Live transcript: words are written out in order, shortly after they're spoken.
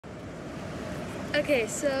Okay,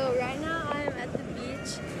 so right now I am at the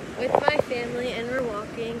beach with my family and we're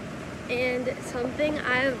walking, and something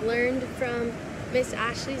I've learned from Miss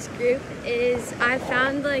Ashley's group is I've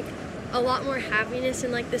found like a lot more happiness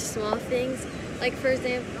in like the small things. Like for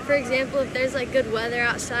example, if there's like good weather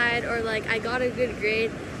outside or like I got a good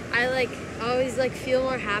grade, I like always like feel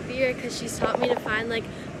more happier because she's taught me to find like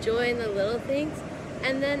joy in the little things.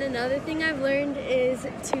 And then another thing I've learned is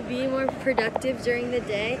to be more productive during the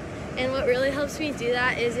day. And what really helps me do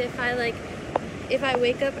that is if I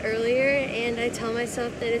wake up earlier and I tell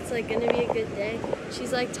myself that it's like gonna be a good day.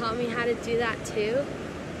 She's like taught me how to do that too.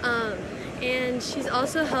 And she's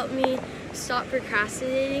also helped me stop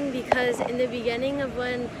procrastinating, because in the beginning of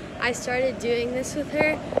when I started doing this with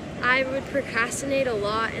her, I would procrastinate a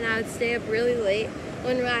lot and I would stay up really late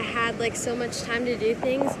when I had like so much time to do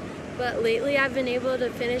things. But lately I've been able to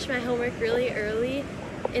finish my homework really early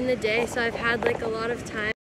in the day, so I've had like a lot of time